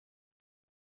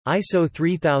ISO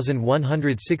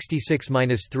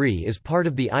 3166-3 is part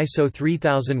of the ISO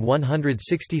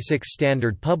 3166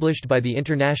 standard published by the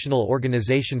International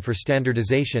Organization for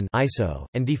Standardization (ISO),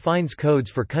 and defines codes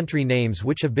for country names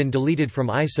which have been deleted from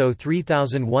ISO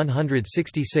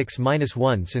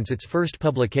 3166-1 since its first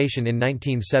publication in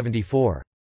 1974.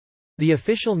 The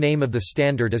official name of the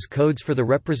standard is Codes for the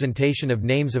Representation of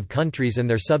Names of Countries and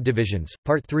Their Subdivisions,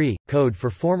 Part 3, Code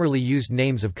for Formerly Used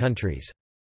Names of Countries.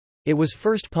 It was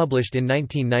first published in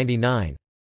 1999.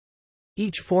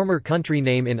 Each former country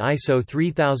name in ISO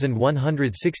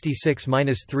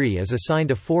 3166-3 is assigned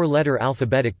a four-letter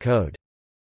alphabetic code.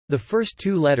 The first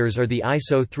two letters are the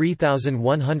ISO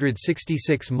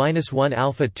 3166-1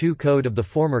 Alpha 2 code of the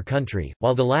former country,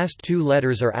 while the last two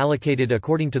letters are allocated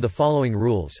according to the following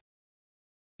rules.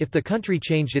 If the country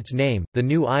changed its name, the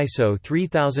new ISO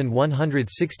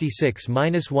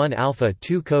 3166-1 Alpha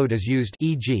 2 code is used,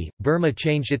 e.g., Burma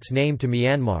changed its name to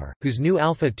Myanmar, whose new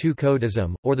Alpha 2 code is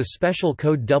or the special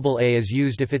code AA is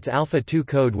used if its Alpha 2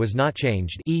 code was not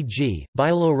changed, e.g.,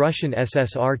 Byelorussian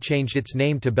SSR changed its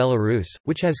name to Belarus,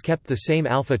 which has kept the same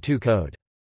Alpha 2 code.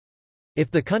 If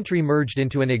the country merged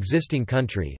into an existing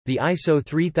country, the ISO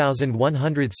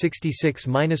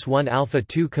 3166-1 Alpha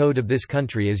 2 code of this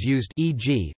country is used,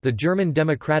 e.g., the German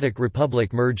Democratic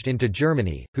Republic merged into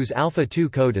Germany, whose Alpha 2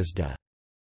 code is DE.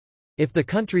 If the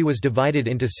country was divided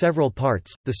into several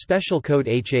parts, the special code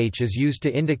HH is used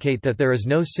to indicate that there is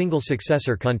no single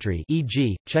successor country,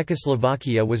 e.g.,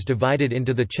 Czechoslovakia was divided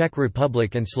into the Czech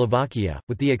Republic and Slovakia,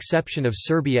 with the exception of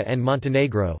Serbia and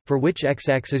Montenegro, for which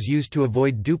XX is used to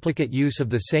avoid duplicate use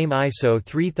of the same ISO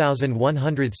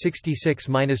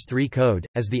 3166-3 code,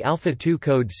 as the Alpha 2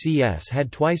 code CS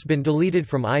had twice been deleted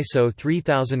from ISO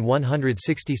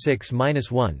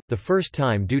 3166-1, the first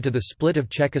time due to the split of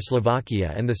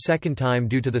Czechoslovakia and the second time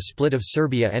due to the split of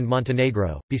Serbia and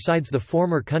Montenegro. Besides the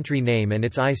former country name and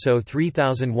its ISO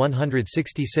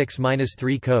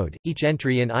 3166-3 code, each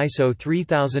entry in ISO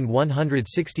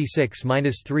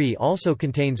 3166-3 also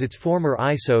contains its former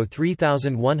ISO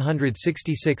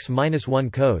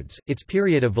 3166-1 codes, its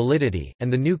period of validity,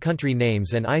 and the new country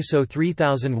names and ISO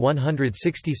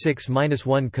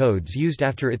 3166-1 codes used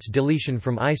after its deletion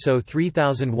from ISO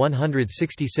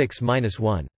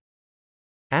 3166-1.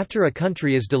 After a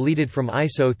country is deleted from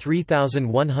ISO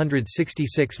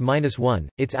 3166-1,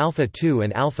 its Alpha 2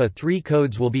 and Alpha 3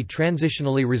 codes will be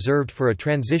transitionally reserved for a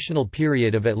transitional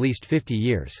period of at least 50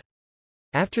 years.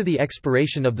 After the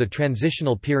expiration of the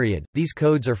transitional period, these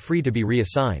codes are free to be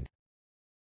reassigned.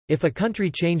 If a country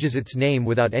changes its name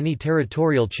without any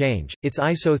territorial change, its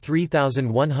ISO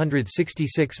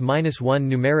 3166-1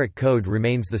 numeric code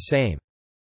remains the same.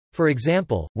 For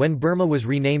example, when Burma was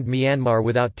renamed Myanmar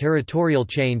without territorial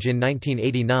change in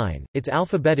 1989, its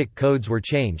alphabetic codes were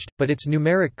changed, but its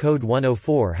numeric code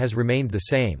 104 has remained the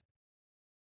same.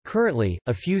 Currently,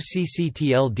 a few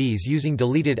CCTLDs using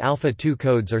deleted Alpha 2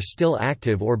 codes are still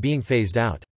active or being phased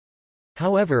out.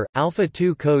 However, Alpha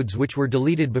 2 codes which were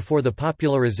deleted before the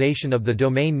popularization of the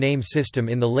domain name system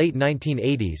in the late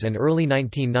 1980s and early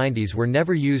 1990s were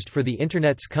never used for the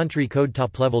Internet's country code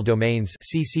top-level domains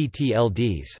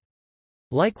 (CCTLDs).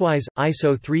 Likewise,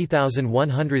 ISO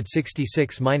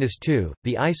 3166-2,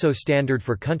 the ISO standard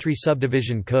for country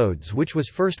subdivision codes which was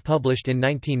first published in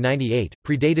 1998,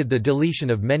 predated the deletion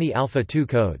of many Alpha 2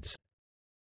 codes.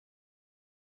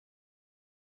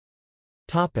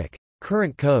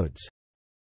 Current codes.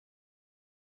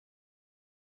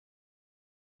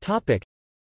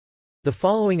 The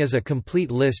following is a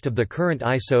complete list of the current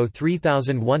ISO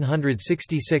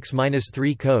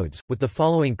 3166-3 codes, with the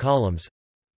following columns.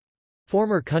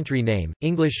 Former country name,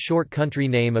 English short country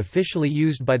name officially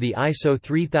used by the ISO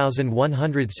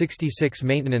 3166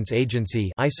 Maintenance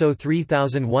Agency ISO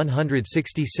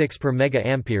 3166 per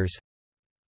mega-amperes.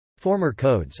 Former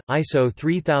codes, ISO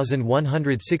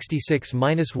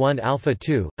 3166-1 Alpha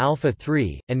 2, Alpha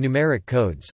 3, and numeric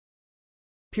codes.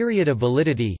 Period of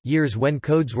validity, years when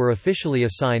codes were officially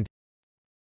assigned.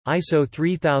 ISO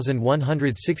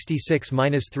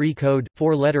 3166-3 code,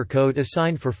 four-letter code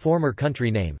assigned for former country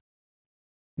name.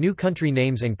 New country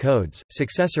names and codes,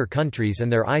 successor countries and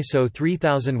their ISO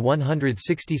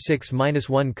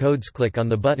 3166-1 codes. Click on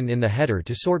the button in the header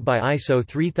to sort by ISO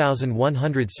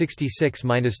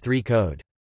 3166-3 code.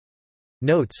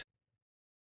 Notes.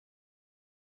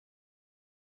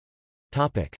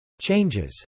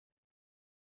 Changes.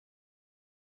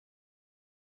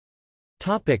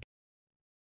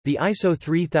 The ISO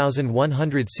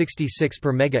 3166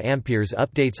 per mega-amperes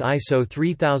updates ISO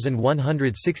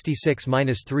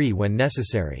 3166-3 when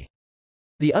necessary.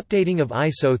 The updating of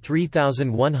ISO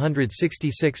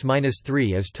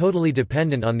 3166-3 is totally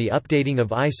dependent on the updating of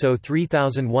ISO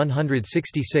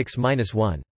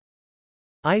 3166-1.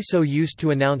 ISO used to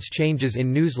announce changes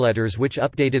in newsletters which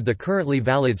updated the currently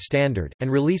valid standard,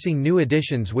 and releasing new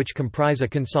editions which comprise a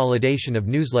consolidation of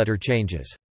newsletter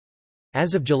changes.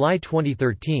 As of July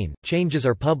 2013, changes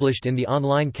are published in the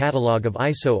online catalog of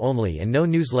ISO only and no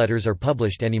newsletters are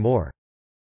published anymore.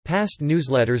 Past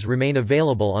newsletters remain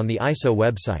available on the ISO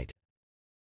website.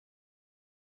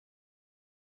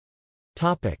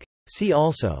 See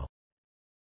also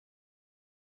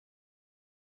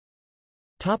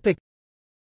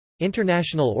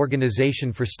International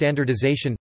Organization for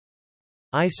Standardization,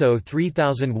 ISO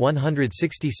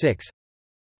 3166,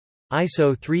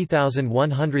 ISO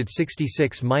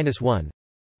 3166-1,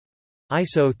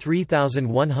 ISO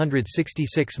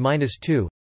 3166-2,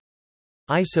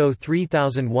 ISO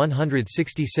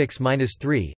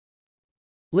 3166-3,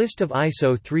 List of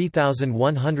ISO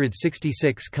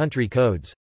 3166 country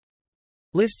codes,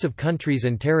 Lists of countries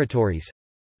and territories,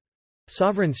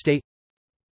 Sovereign state,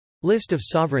 List of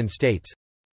sovereign states,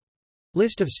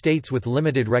 List of states with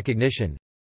limited recognition,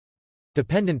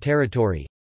 Dependent territory,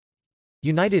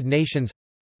 United Nations,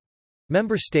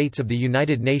 Member states of the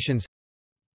United Nations,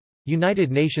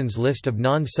 United Nations list of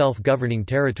non-self-governing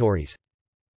territories.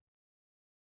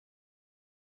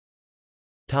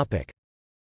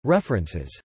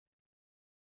 References.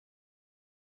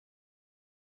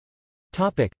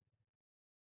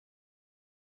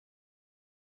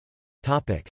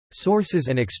 Sources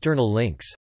and external links.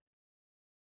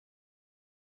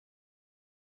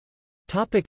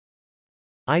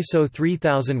 ISO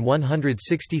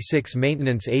 3166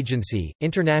 Maintenance Agency,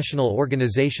 International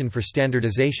Organization for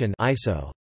Standardization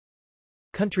 (ISO).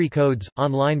 Country Codes,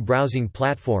 Online Browsing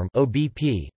Platform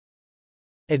 (OBP).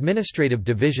 Administrative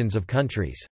Divisions of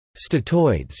Countries.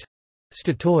 Statoids.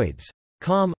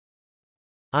 Statoids.com.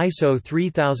 ISO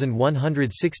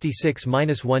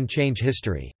 3166-1 Change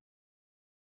History.